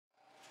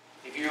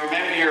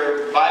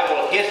your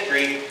Bible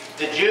history,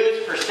 the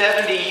Jews for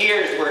 70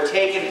 years were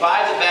taken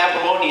by the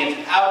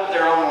Babylonians out of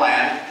their own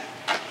land,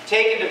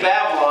 taken to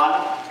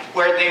Babylon,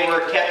 where they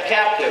were kept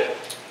captive.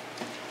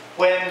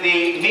 When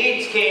the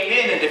Medes came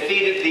in and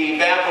defeated the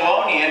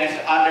Babylonians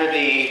under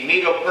the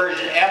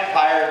Medo-Persian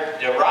Empire,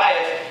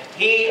 Darius,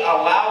 he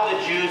allowed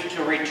the Jews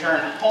to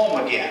return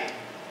home again.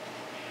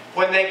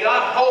 When they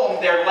got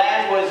home, their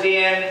land was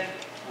in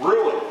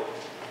ruin.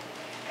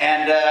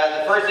 And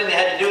the first thing they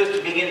had to do is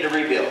to begin to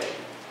rebuild.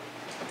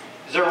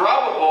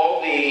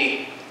 Zerubbabel,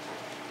 the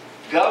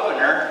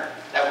governor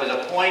that was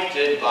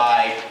appointed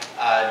by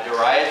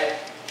Darius,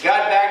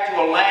 got back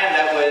to a land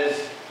that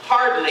was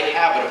hardly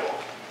habitable.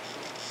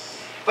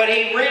 But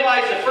he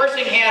realized the first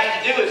thing he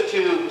has to do is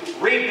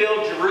to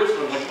rebuild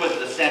Jerusalem, which was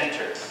the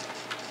center,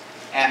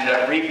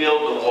 and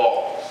rebuild the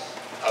walls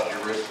of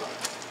Jerusalem.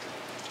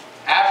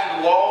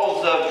 After the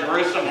walls of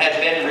Jerusalem had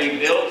been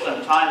rebuilt,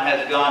 some time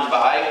has gone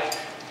by.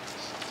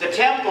 The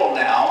temple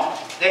now,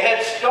 they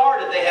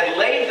had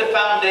laid the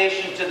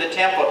foundation to the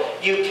temple.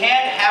 You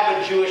can't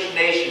have a Jewish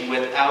nation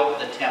without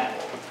the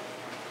temple.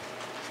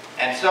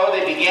 And so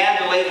they began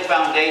to lay the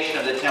foundation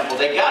of the temple.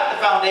 They got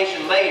the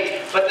foundation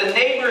laid, but the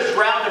neighbors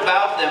round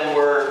about them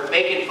were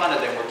making fun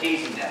of them, were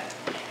teasing them.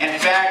 In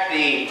fact,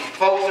 the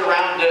folks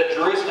around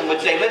Jerusalem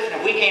would say, listen,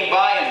 if we came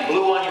by and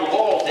blew on your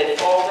walls, they'd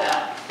fall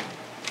down.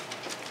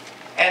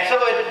 And so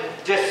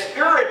it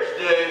discouraged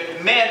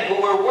the men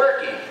who were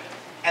working,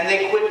 and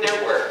they quit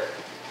their work.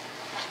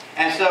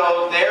 And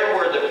so there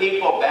were the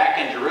people back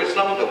in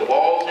Jerusalem. The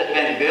walls had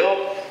been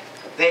built.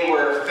 They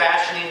were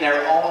fashioning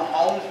their own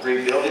homes,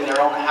 rebuilding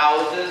their own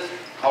houses,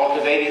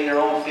 cultivating their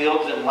own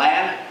fields and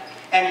land.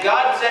 And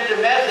God sent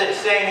a message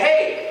saying,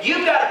 hey,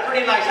 you've got a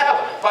pretty nice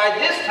house. By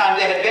this time,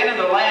 they had been in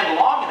the land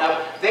long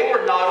enough, they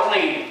were not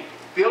only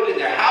building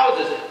their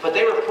houses, but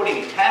they were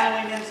putting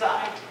paneling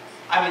inside.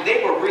 I mean,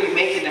 they were really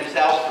making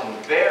themselves some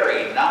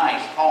very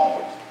nice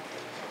homes.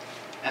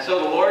 And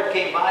so the Lord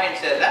came by and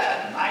said,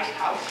 that's a nice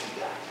house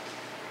you got.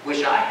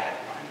 Wish I had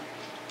one.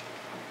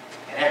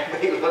 And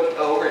everybody looked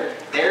over, and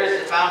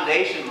there's the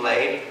foundation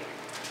laid,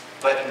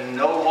 but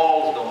no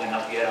walls going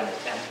up yet on the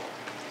temple.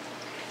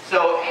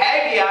 So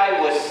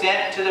Haggai was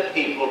sent to the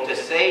people to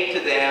say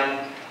to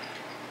them,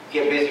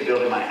 get busy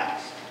building my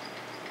house.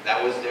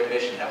 That was their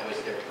mission. That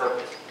was their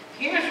purpose.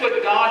 Here's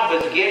what God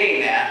was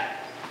getting at.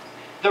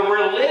 The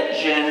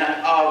religion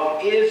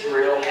of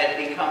Israel had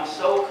become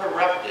so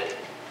corrupted.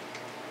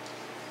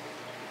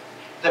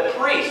 The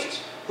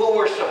priests, who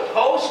were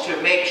supposed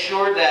to make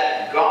sure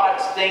that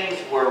God's things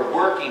were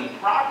working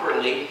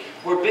properly,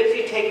 were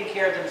busy taking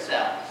care of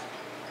themselves.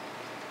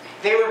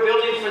 They were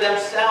building for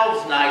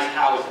themselves nice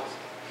houses.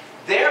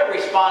 Their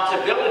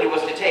responsibility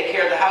was to take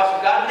care of the house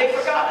of God, and they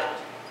forgot it.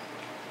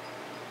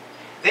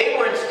 They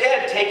were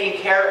instead taking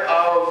care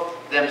of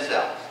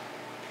themselves.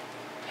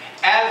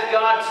 As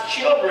God's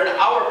children,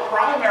 our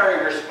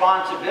primary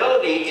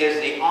responsibility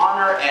is the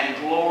honor and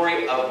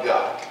glory of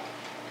God.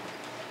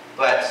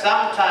 But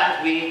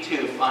sometimes we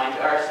too find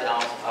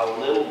ourselves a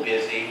little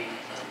busy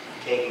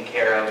taking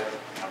care of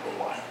number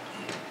one,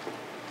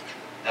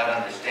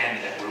 without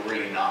understanding that we're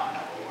really not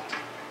number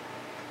one.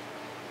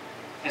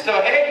 And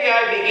so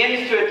Haggai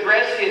begins to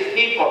address his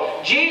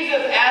people.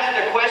 Jesus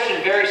asked a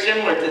question very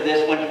similar to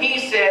this when he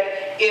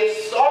said,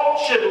 if salt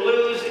should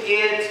lose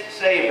its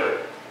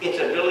savor, its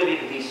ability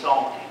to be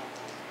salty,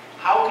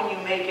 how can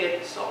you make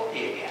it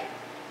salty again?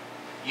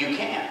 You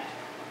can't.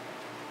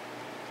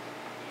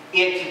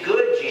 It's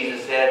good,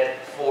 Jesus said,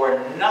 for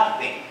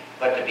nothing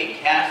but to be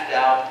cast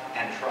out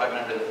and trodden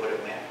under the foot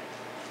of men.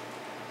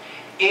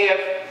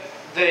 If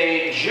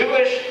the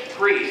Jewish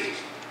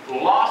priests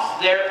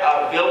lost their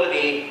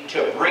ability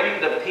to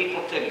bring the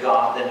people to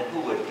God, then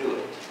who would do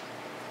it?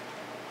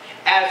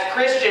 As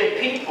Christian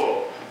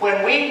people,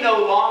 when we no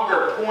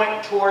longer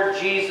point toward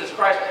Jesus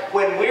Christ,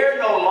 when we're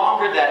no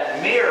longer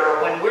that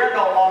mirror, when we're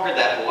no longer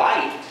that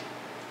light,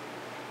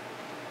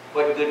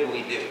 what good do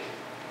we do?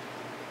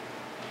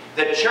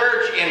 The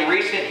church in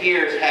recent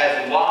years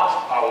has lost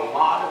a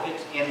lot of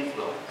its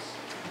influence.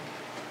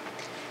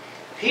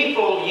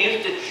 People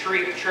used to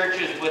treat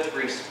churches with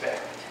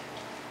respect.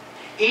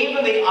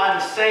 Even the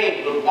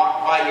unsaved would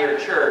walk by your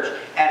church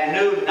and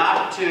knew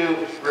not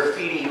to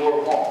graffiti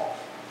your wall.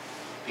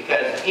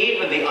 Because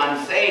even the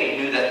unsaved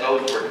knew that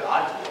those were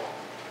God's walls.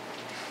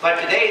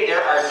 But today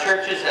there are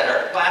churches that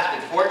are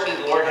plastered.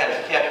 Fortunately, the Lord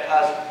has kept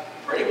us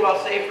pretty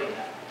well safe from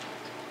that.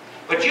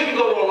 But you can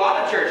go to a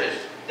lot of churches,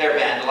 they're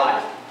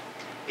vandalized.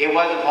 It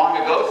wasn't long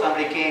ago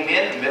somebody came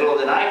in the middle of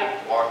the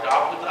night, walked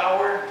off with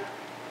our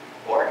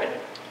organ.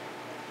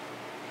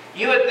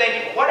 You would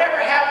think, whatever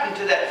happened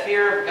to that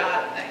fear of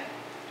God thing?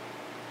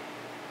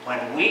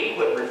 When we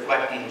quit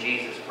reflecting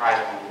Jesus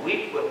Christ, when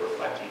we quit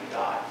reflecting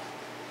God,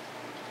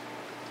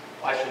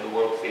 why should the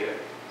world fear?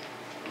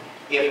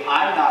 If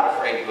I'm not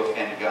afraid to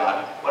offend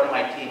God, what am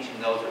I teaching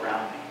those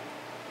around me?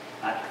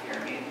 Not to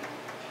fear me either.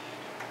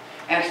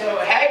 And so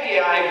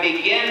Haggai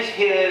begins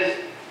his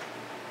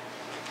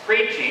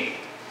preaching.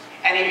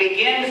 And he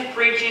begins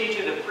preaching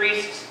to the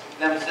priests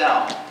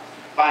themselves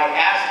by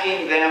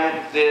asking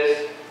them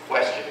this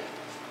question.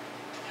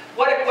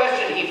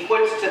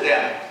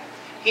 them,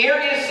 here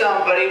is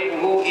somebody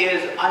who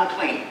is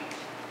unclean.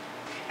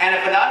 And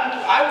if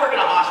I work in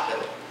a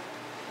hospital.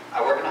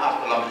 I work in a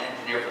hospital. I'm an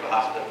engineer for the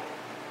hospital.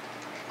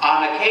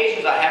 On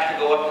occasions, I have to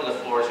go up to the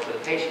floors where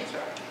the patients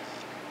are.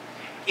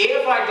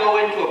 If I go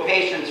into a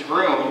patient's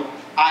room,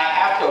 I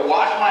have to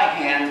wash my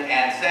hands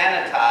and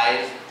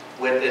sanitize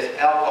with this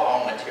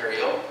alcohol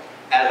material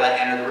as I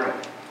enter the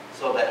room,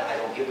 so that I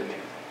don't give them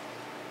anything.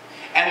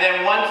 And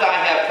then once I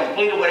have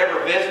completed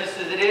whatever business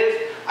it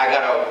is,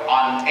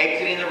 on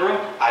exiting the room,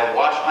 I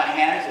wash my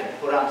hands and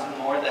put on some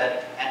more of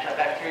that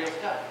antibacterial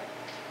stuff.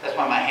 That's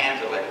why my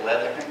hands are like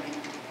leather,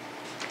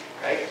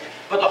 right?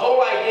 But the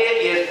whole idea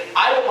is,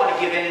 I don't want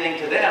to give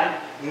anything to them,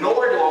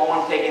 nor do I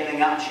want to take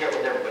anything out and share it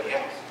with everybody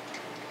else.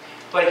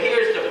 But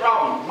here's the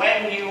problem.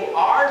 When you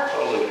are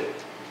polluted,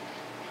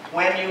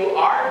 when you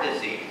are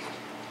diseased,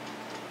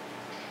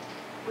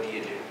 what do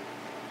you do?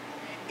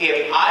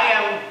 If I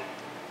am,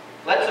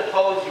 let's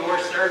suppose your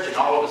surgeon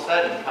all of a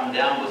sudden come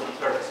down with some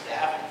sort of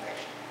staph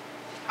infection.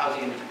 How's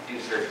he going to do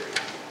surgery?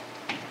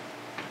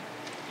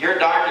 Your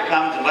doctor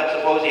comes and let's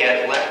suppose he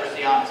has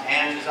leprosy on his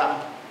hands or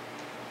something.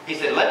 He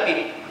said, let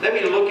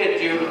me look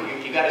at you.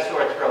 You got a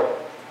sore throat.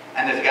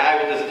 And this guy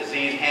with this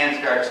diseased hand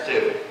starts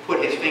to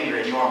put his finger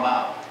in your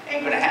mouth.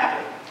 Ain't going to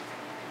happen.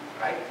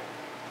 Right?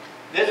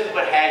 This is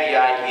what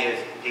Haggai is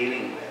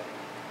dealing with.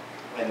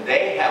 When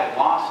they have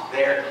lost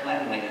their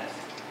cleanliness.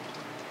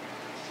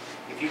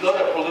 If you go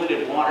to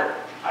polluted water,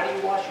 how do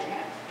you wash your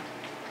hands?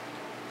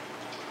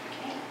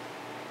 You can't.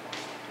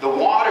 The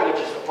water which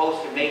is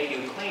supposed to make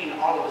you clean,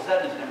 all of a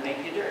sudden is going to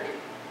make you dirty.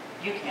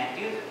 You can't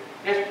use it.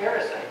 There's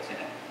parasites in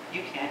it.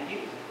 You can't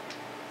use it.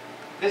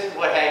 This is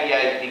what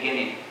Haggai is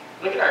beginning.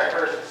 Look at our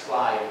first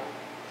slide.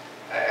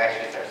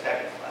 Actually, it's our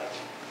second slide.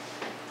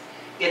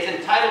 It's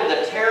entitled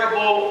The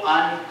Terrible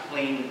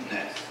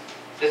Uncleanness.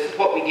 This is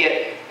what we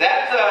get.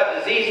 That's a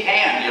diseased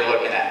hand you're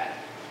looking at.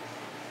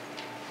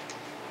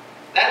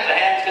 That's the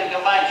hand that's going to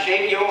come by and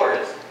shake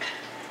yours.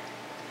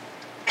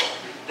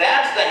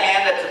 That's the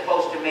hand that's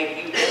supposed to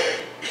make you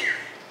dirty.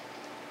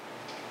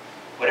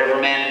 Whatever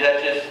man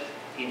touches,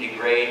 he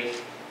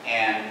degrades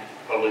and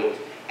pollutes.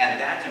 And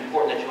that's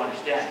important that you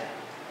understand.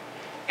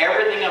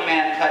 Everything a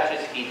man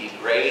touches, he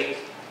degrades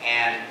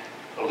and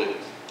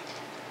pollutes.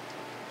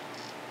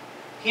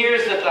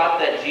 Here's the thought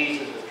that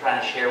Jesus was trying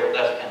to share with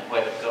us and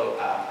what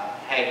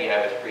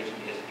Haggai was preaching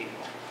to his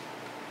people.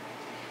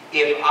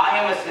 If I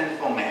am a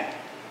sinful man,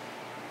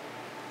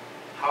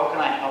 how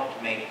can I help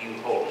to make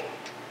you holy?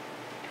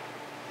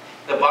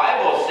 The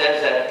Bible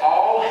says that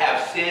all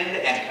have sinned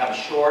and come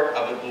short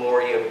of the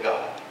glory of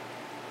God.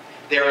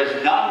 There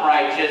is none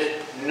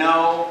righteous,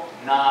 no,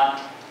 not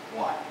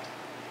one.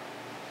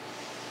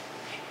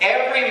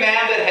 Every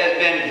man that has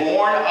been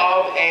born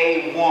of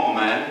a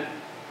woman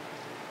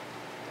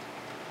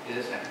is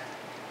a sinner,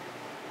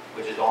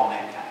 which is all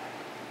mankind.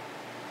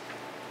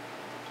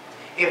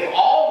 If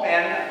all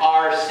men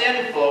are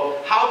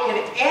sinful, how can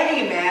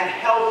any man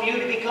help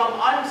you to become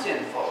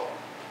unsinful?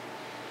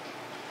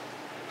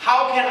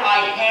 How can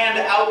I hand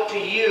out to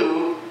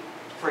you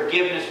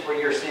forgiveness for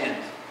your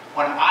sins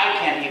when I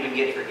can't even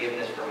get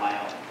forgiveness for my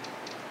own?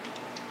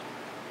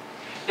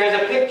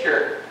 There's a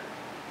picture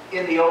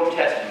in the Old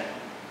Testament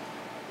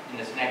in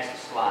this next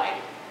slide.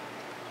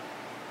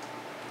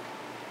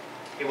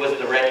 It was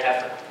the red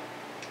heifer.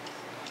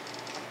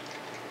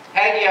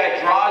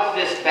 Haggai draws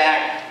this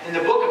back in the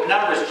book of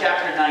Numbers,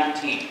 chapter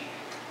 19.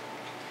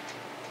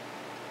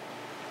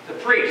 The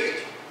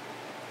priest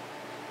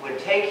would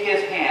take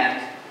his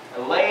hands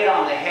and lay it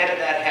on the head of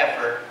that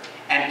heifer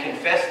and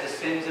confess the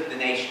sins of the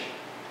nation.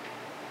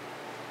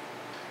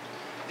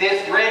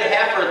 This red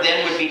heifer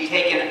then would be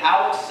taken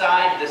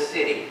outside the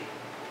city.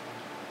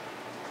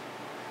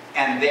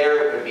 And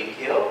there it would be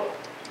killed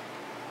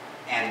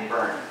and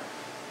burned.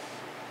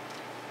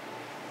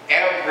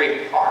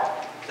 Every part,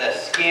 the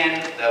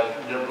skin,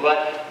 the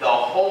blood, the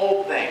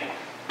whole thing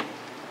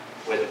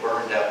was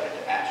burned up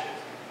into ashes.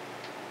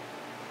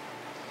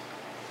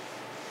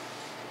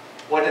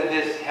 What did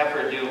this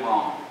heifer do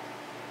wrong?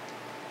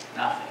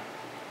 Nothing.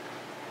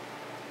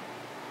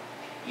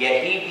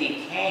 Yet he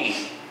became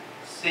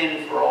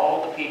sin for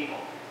all the people.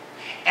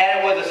 And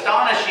it was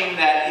astonishing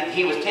that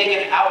he was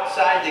taken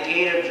outside the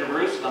gate of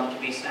Jerusalem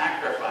to be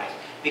sacrificed.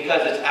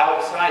 Because it's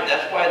outside.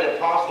 That's why the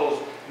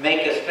apostles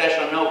make a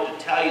special note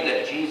to tell you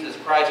that Jesus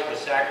Christ was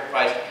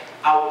sacrificed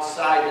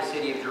outside the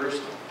city of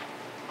Jerusalem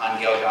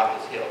on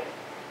Golgotha's hill.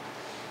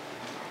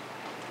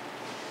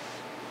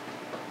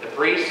 The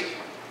priest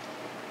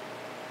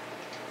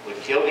would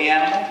kill the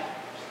animal.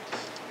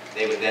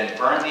 They would then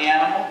burn the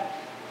animal.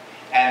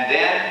 And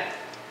then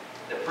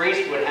the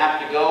priest would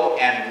have to go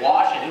and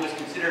wash, and he was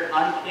considered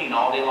unclean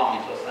all day long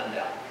until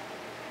sundown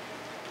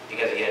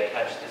because he had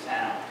touched this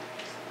animal.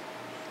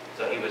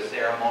 So he was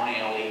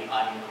ceremonially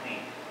unclean.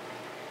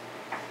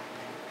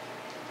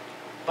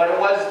 But it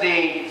was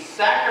the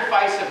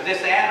sacrifice of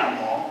this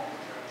animal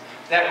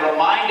that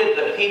reminded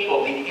the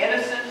people, the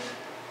innocent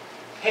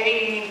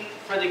paying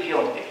for the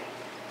guilty.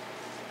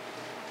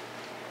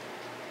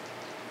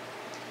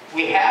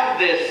 We have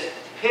this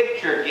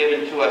picture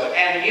given to us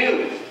and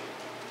used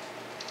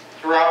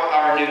throughout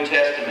our New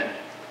Testament.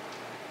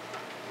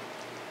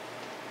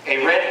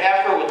 A red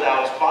heifer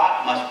without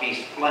spot must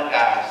be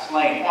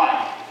slain.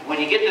 Why? When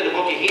you get to the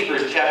book of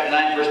Hebrews, chapter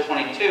 9, verse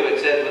 22,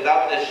 it says,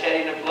 without the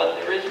shedding of blood,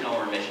 there is no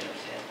remission of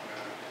sin.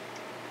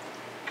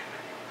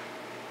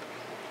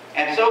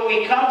 And so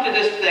we come to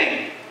this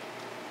thing.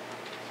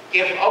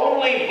 If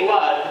only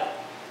blood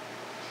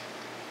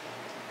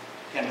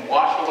can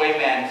wash away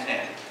man's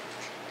sin,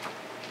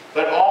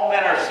 but all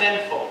men are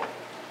sinful,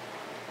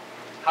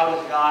 how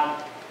does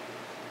God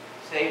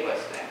save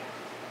us then?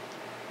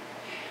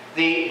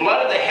 The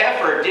blood of the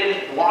heifer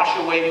didn't wash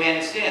away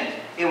men's sins.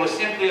 It was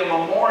simply a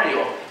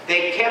memorial.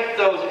 They kept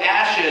those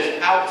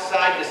ashes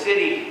outside the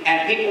city,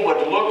 and people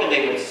would look and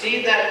they would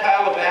see that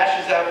pile of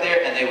ashes out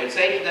there, and they would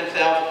say to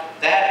themselves,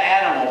 that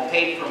animal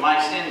paid for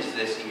my sins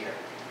this year.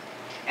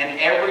 And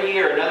every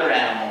year another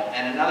animal,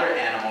 and another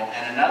animal,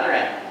 and another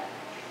animal.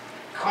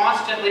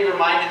 Constantly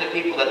reminding the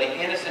people that the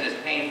innocent is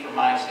paying for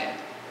my sin.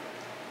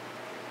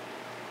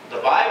 The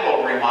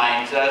Bible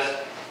reminds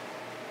us,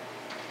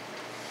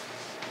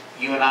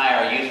 you and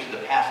I are used to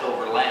the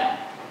Passover lamb.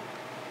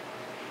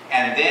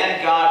 And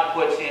then God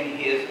puts in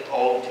His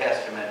Old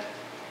Testament,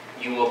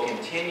 you will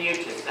continue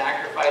to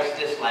sacrifice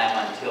this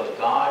lamb until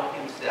God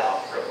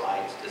Himself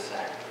provides the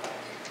sacrifice.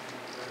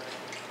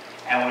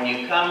 And when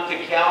you come to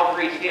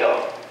Calvary's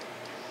Hill,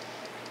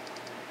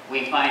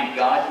 we find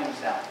God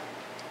Himself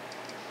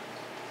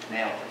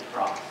nailed to the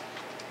cross.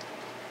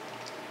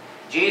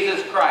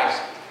 Jesus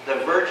Christ, the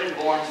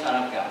virgin-born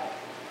Son of God,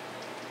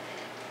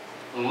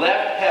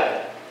 left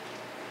heaven,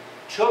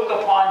 took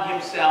upon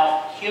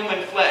Himself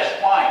human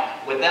flesh. Why?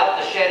 Without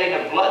the shedding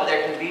of blood,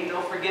 there can be no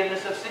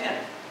forgiveness of sin.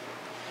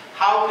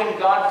 How can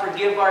God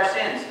forgive our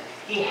sins?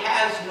 He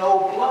has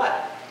no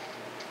blood.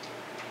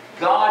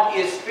 God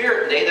is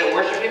spirit. They that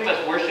worship Him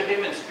must worship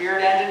Him in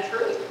spirit and in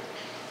truth.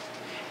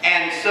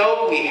 And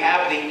so we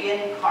have the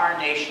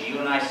incarnation. You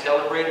and I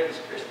celebrated this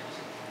Christmas,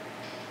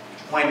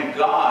 when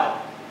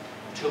God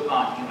took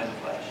on human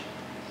flesh.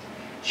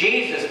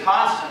 Jesus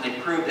constantly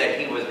proved that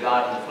He was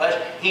God in the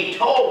flesh. He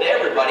told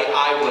everybody,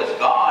 I was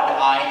God,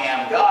 I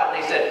am God.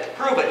 And they said,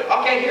 prove it.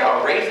 Okay, here,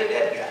 I'll raise a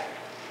dead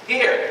guy.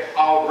 Here,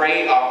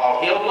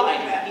 I'll heal a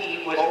blind man.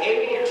 He was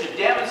able to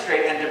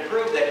demonstrate and to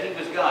prove that He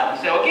was God.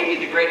 He said, I'll give you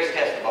the greatest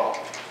test of all.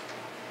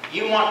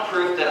 You want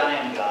proof that I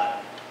am God,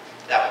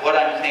 that what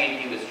I'm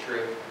saying to you is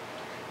true?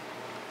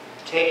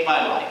 Take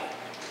my life,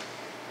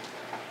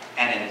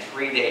 and in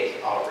 3 days,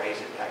 I'll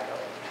raise it back up.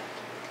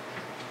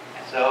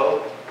 And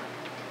so,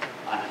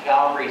 on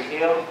Calvary's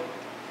Hill,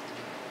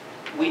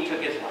 we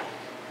took His life,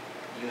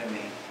 you and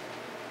me.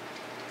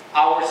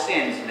 Our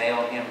sins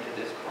nailed Him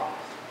to this cross.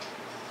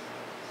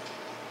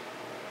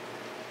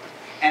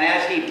 And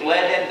as He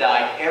bled and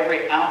died,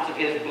 every ounce of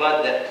His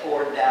blood that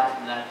poured down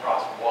from that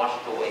cross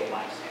washed away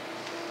my sins.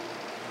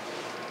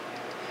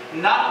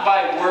 Not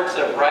by works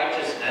of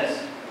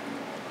righteousness,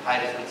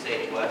 Titus would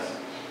say to us,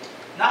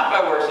 not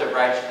by works of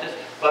righteousness,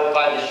 but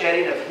by the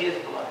shedding of His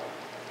blood.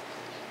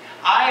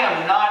 I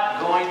am not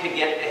going to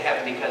get to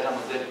heaven because I'm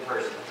a good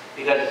person.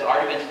 Because it's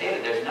already been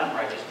stated, there's none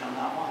righteous, no,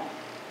 not one.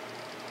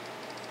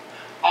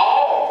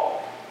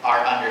 All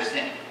are under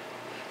sin.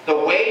 The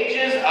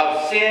wages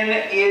of sin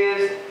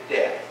is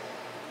death,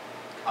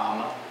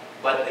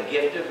 but the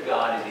gift of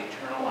God is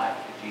eternal life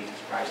through Jesus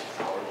Christ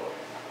our Lord.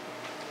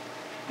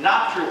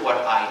 Not through what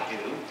I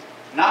do,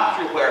 not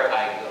through where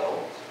I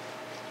go,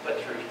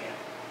 but through Him.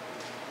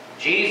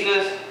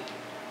 Jesus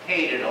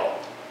paid it all.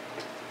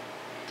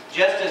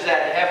 Just as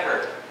that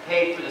heifer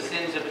paid for the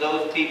sins of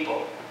those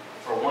people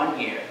for 1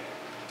 year,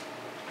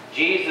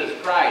 Jesus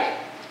Christ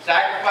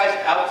sacrificed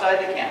outside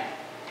the camp,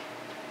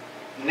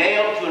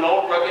 nailed to an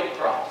old rugged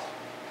cross,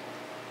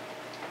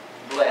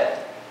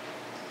 bled.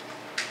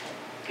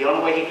 The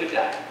only way He could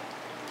die.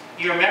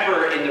 You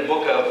remember in the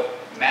book of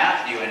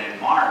Matthew and in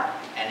Mark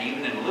and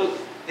even in Luke,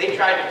 they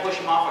tried to push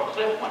Him off a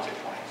cliff once or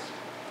twice.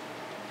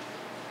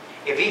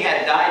 If He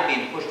had died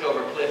being pushed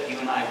over a cliff, you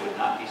and I would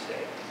not be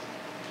saved.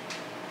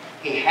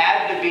 He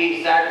had to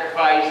be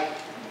sacrificed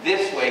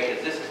this way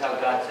because this is how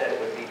God said it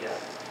would be done.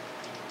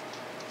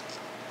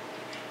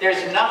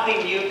 There's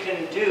nothing you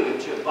can do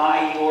to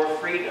buy your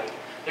freedom.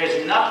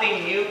 There's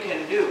nothing you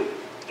can do.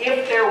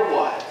 If there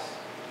was,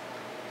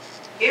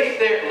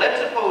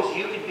 let's suppose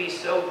you could be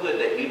so good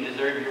that you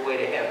deserve your way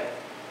to heaven.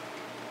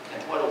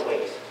 And what a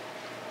waste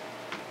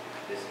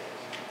this is.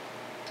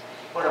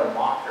 What a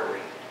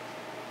mockery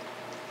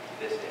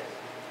this is.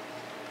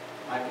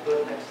 Might we go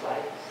to the next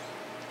slide?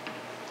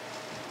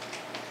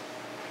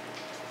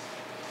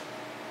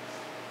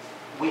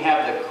 We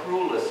have the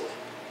cruelest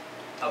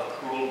of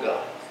cruel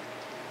gods.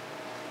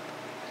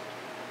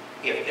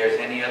 If there's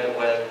any other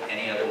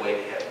way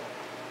to heaven.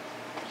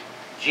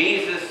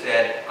 Jesus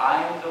said,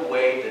 I am the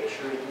way, the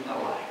truth, and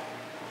the life.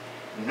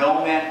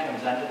 No man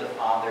comes unto the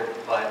Father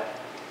but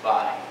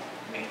by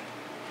me.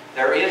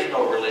 There is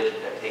no religion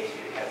that takes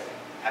you to heaven.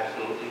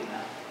 Absolutely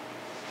none.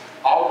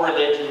 All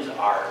religions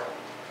are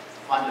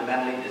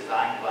fundamentally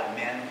designed by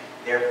men,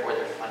 therefore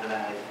they're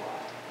fundamentally flawed.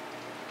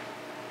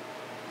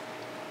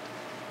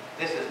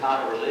 This is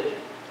not a religion.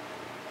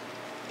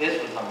 This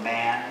was a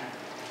man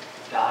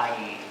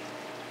dying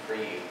for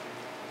you.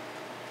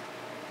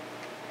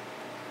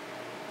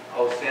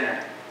 Oh,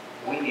 sinner,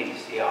 we need to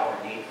see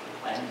our need for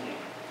cleansing.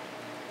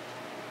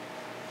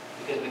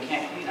 Because we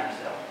can't clean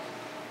ourselves.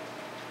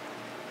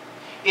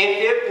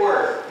 If it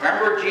were,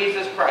 remember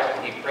Jesus Christ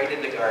when he prayed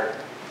in the garden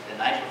the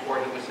night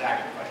before he was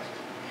sacrificed.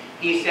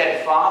 He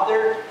said,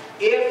 Father,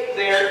 if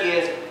there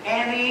is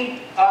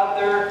any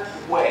other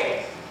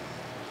way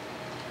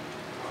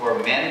for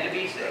men to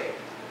be saved,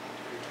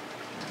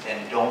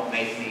 then don't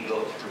make me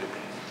go through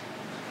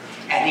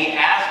this. And he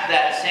asked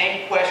that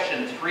same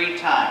question 3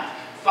 times.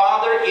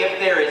 Father, if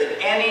there is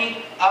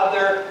any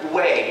other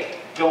way,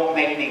 don't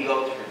make me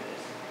go through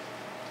this.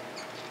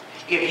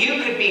 If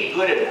you could be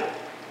good enough,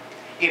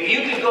 if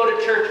you could go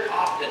to church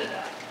often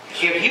enough,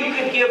 if you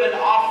could give an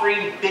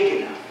offering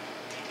big enough,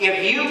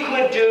 if you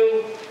could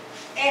do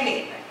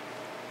anything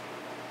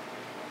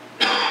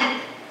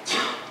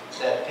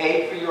that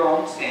paid for your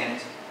own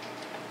sins,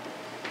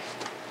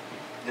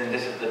 then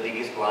this is the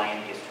biggest lie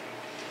in history.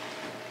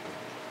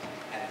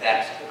 And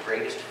that's the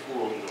greatest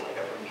fool you'll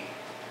ever meet.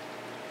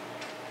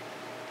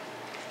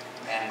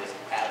 Man was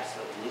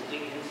absolutely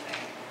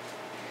insane.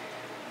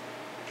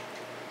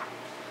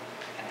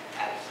 And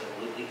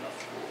absolutely a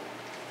fool.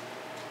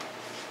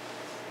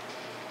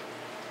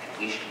 And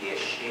we should be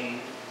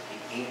ashamed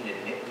to even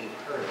admit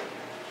we've heard of him.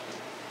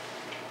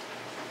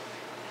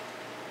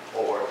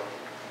 Or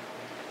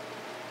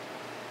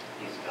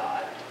he's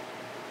God.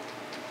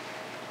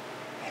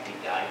 And he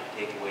died to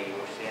take away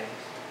your sins.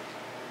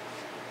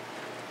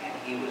 And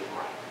he was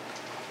right.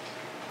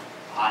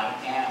 I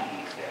am,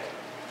 he said,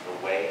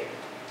 the way,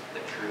 the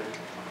truth,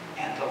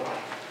 and the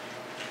life.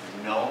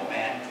 No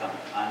man comes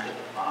unto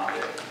the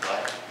Father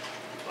but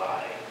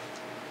by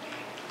me.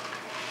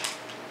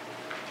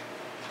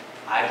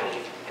 I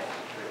believe that's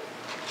true.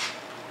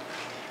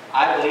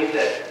 I believe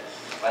that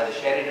by the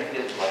shedding of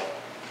his blood.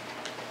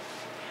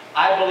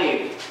 I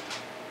believe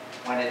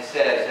when it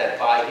says that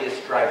by his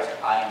stripes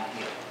I am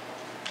healed.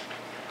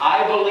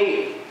 I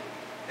believe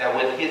that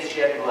with his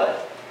shed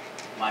blood,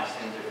 my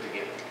sins are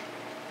forgiven.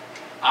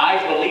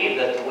 I believe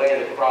that the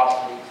way of the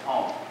cross leads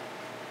home.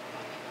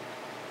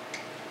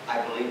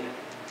 I believe it.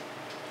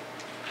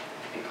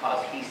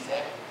 Because he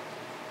said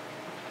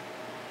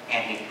it.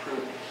 And he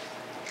proved it.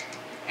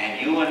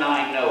 And you and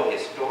I know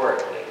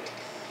historically,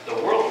 the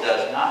world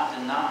does not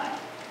deny,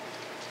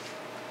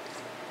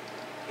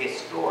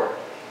 historically,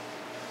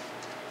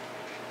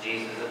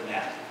 Jesus of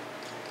Nazareth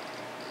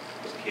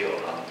was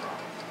killed on the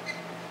cross.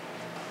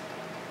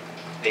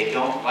 They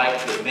don't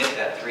like to admit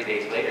that 3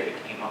 days later he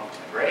came up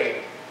from the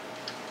grave.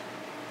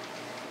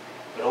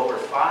 But over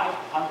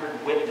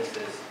 500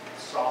 witnesses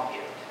saw it.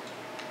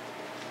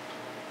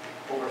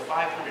 Over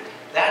 500.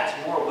 That's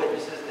more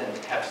witnesses than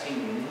have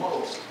seen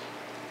most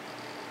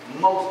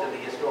of the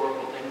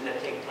historical things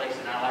that take place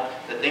in our life.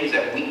 The things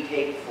that we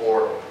take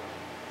for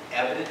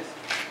evidence.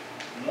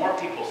 More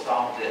people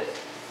saw this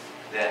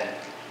than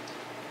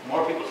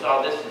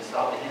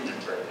saw the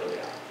Hindenburg go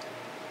down.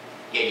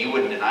 Yeah, you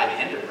wouldn't deny the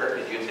Hindenburg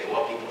because you'd say,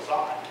 well, people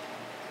saw it.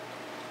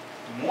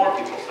 More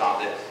people saw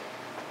this.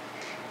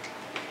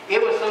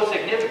 It was so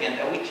significant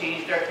that we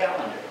changed our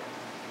calendar.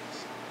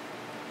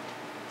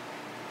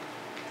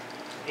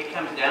 It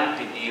comes down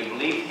to, do you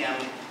believe him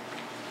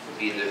to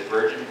be the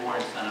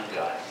virgin-born Son of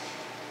God?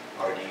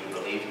 Or do you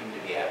believe him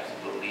to be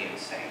absolutely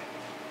insane?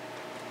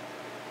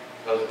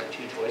 Those are the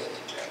 2 choices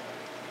you have.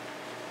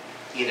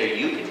 Either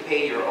you can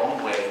pay your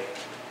own way,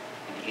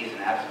 and he's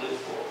an absolute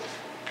fool,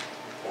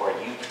 or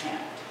you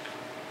can't,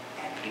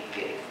 and he's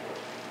getting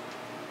fooled.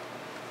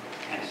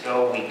 And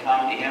so we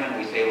come to him and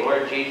we say,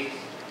 Lord Jesus,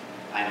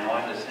 I know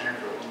I'm the sinner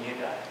for whom you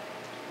died.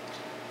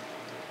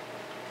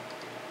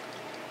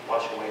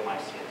 Wash away my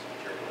sins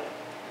with your blood,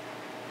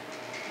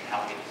 and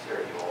help me to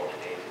serve you all the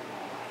days of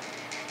my life.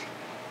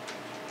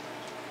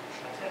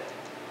 That's it.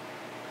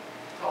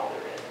 That's all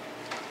there is.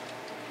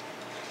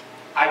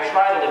 I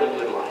try to live a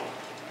good life,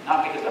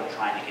 not because I'm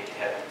trying to get to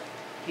heaven.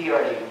 He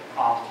already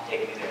promised to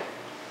take me there.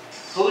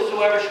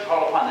 Whosoever shall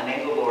call upon the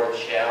name of the Lord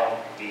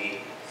shall be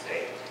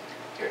saved.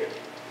 Period.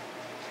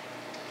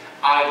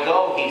 I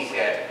go, he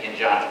said in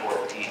John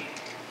 14,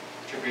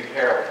 to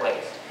prepare a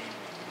place.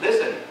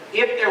 Listen,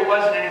 if there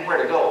wasn't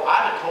anywhere to go,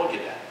 I'd have told you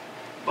that.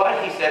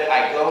 But he said,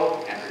 I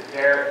go and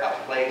prepare a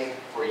place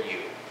for you,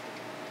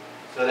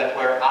 so that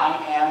where I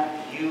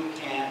am, you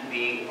can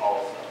be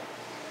also.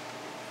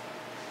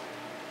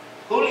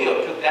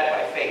 Julio took that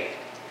by faith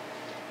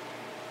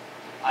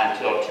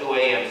until 2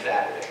 a.m.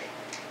 Saturday.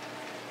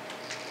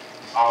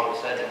 All of a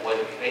sudden, it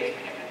wasn't faith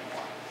in him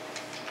anymore.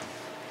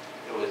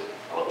 It was,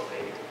 hello,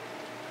 Savior.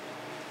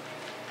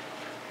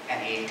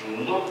 And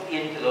he looked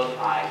into those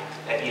eyes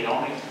that he had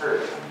only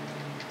heard.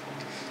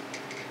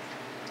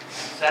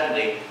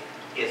 Suddenly,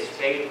 his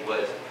faith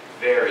was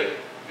very,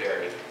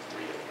 very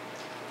real.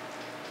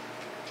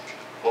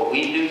 What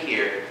we do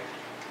here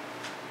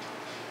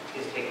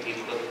is take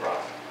people to the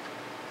cross,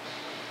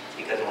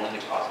 because only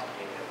the cross can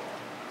take them home.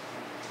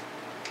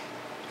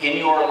 In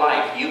your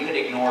life, you could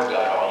ignore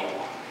God all you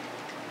want.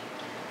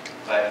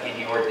 But in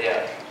your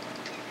death,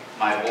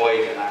 My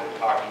boys and I were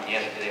talking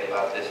yesterday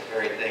about this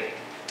very thing,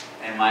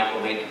 and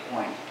Michael made the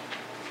point.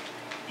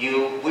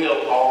 You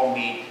will all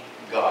meet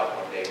God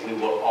one day. We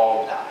will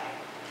all die.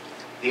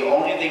 The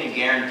only thing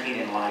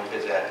guaranteed in life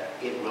is that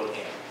it will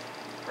end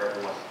for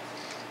everyone.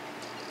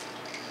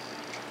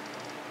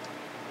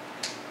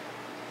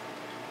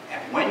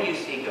 And when you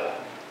see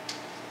God,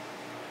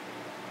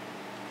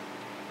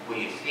 will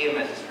you see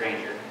Him as a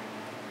stranger,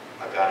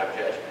 a God of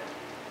judgment,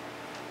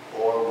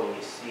 or will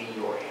you see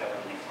your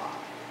Heavenly Father?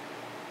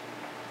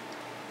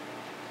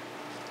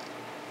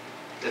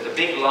 There's a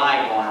big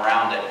lie going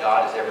around that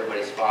God is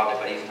everybody's father,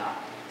 but He's not.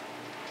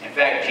 In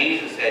fact,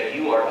 Jesus said,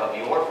 you are of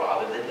your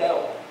father, the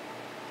devil,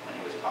 when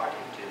He was talking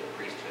to the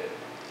priesthood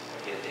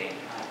of His day and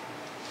time.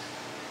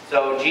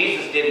 So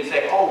Jesus didn't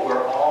say, oh,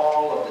 we're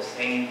all of the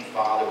same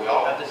Father. We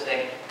all have the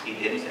same. He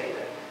didn't say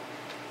that.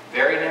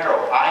 Very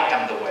narrow. I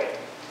am the way.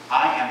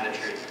 I am the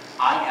truth.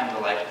 I am the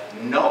life.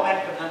 No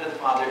man comes unto the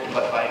Father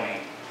but by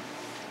me.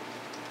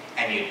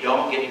 And you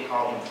don't get to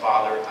call Him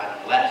Father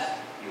unless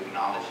you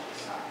acknowledge the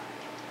Son.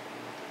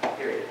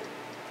 Period.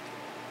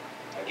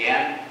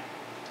 Again,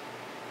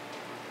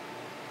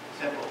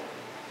 simple.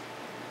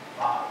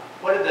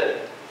 What did the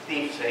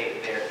thief say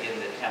there in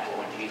the temple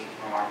when Jesus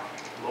remarked,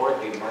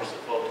 Lord, be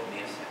merciful to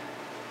me, a sinner?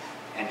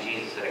 And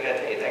Jesus said, I got to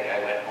tell you, that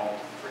guy went home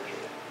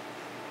forgiven.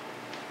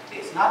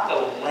 It's not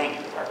the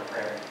length of our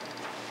prayer.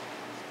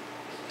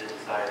 It's the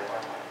desire of our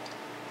heart.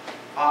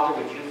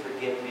 Father, would you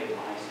forgive me of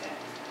my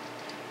sins?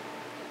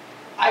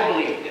 I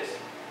believe this.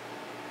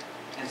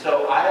 And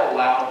so I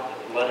allowed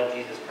the blood of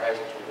Jesus Christ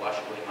to wash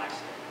away my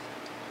sins.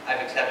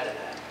 I've accepted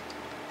that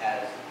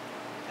as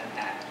an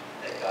act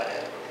that God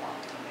has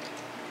performed for me.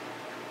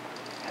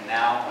 And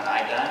now, when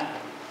I'm done,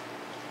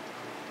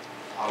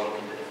 I'll look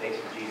into the face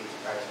of Jesus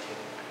Christ too.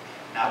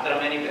 Not that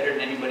I'm any better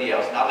than anybody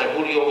else. Not that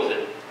Julio was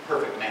a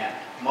perfect man.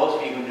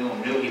 Most of you who knew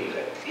him knew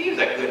he was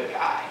a good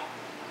guy.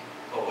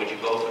 But would you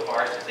go so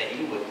far as to say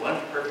he was one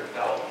perfect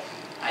fellow?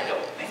 I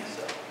don't think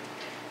so.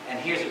 And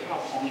here's the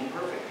problem. Only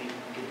perfect people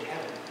can get to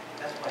heaven.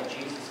 That's why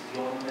Jesus is the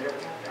only one that ever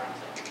got there on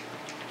something.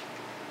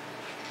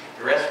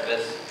 The rest of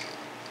us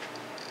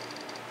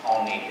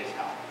all need His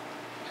help.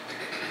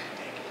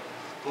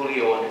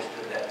 Julio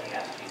understood that. He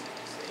asked Jesus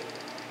to save him.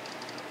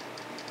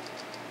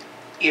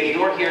 If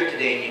you're here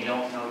today and you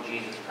don't know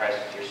Jesus Christ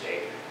as your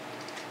Savior,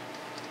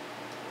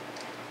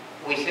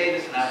 we say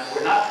this now,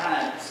 we're not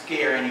trying to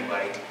scare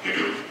anybody,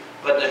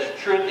 but the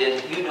truth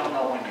is you don't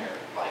know when your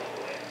life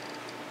will end.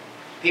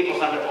 People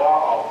sometimes,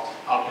 well,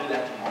 I'll do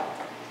that tomorrow.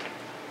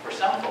 For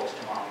some folks,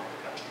 tomorrow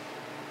never comes.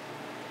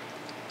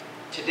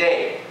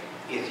 Today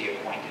is the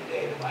appointed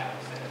day, the Bible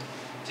says.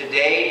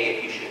 Today,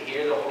 if you should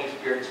hear the Holy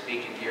Spirit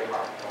speak into your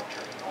heart, don't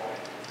turn it away.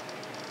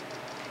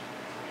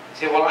 You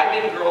say, well, I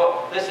didn't grow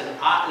up. Listen,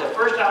 the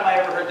first time I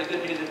ever heard the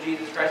good news of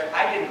Jesus Christ,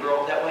 I didn't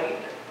grow up that way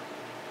either.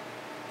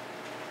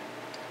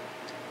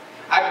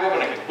 I grew up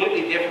in a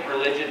completely different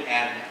religion,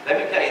 and let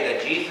me tell you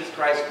that Jesus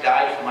Christ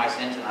died for my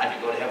sins and I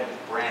could go to heaven was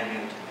brand new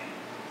to me.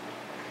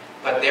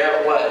 But there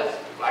it was,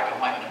 black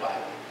and white in the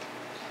Bible.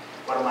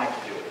 What am I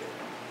to do with it?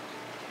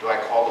 Do I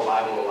call the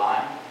Bible a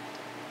lie?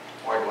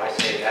 Or do I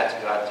say, that's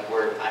God's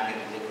word, I'm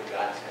going to live what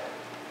God said?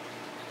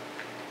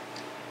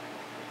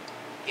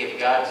 If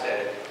God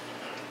said it,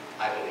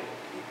 I believe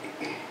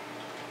it.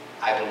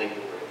 I believe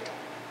the word of God.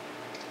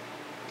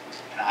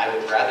 And I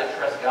would rather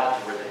trust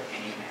God's word than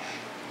any man.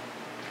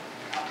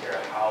 I don't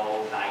care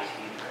how nice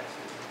he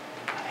dresses.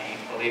 I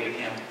ain't believing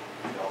him.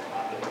 Don't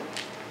come with him.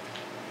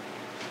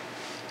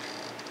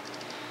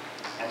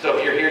 And so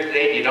if you're here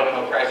today and you don't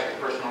know Christ as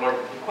your personal Lord,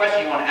 the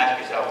question you want to ask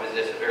yourself is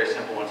this, a very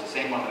simple one. It's the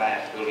same one that I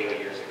asked Julio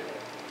years ago.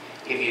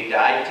 If you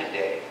died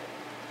today,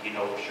 you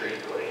know for sure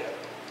you'd go to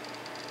heaven.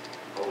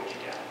 Or would you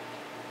die?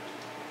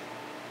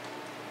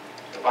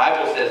 The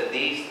Bible says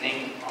these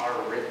things are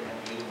written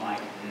that you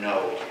might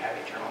know you have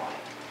eternal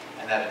life.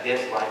 And that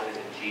this life is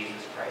in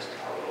Jesus Christ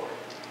our Lord.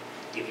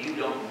 If you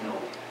don't know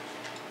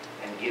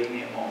that, then give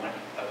me a moment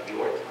of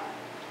your time.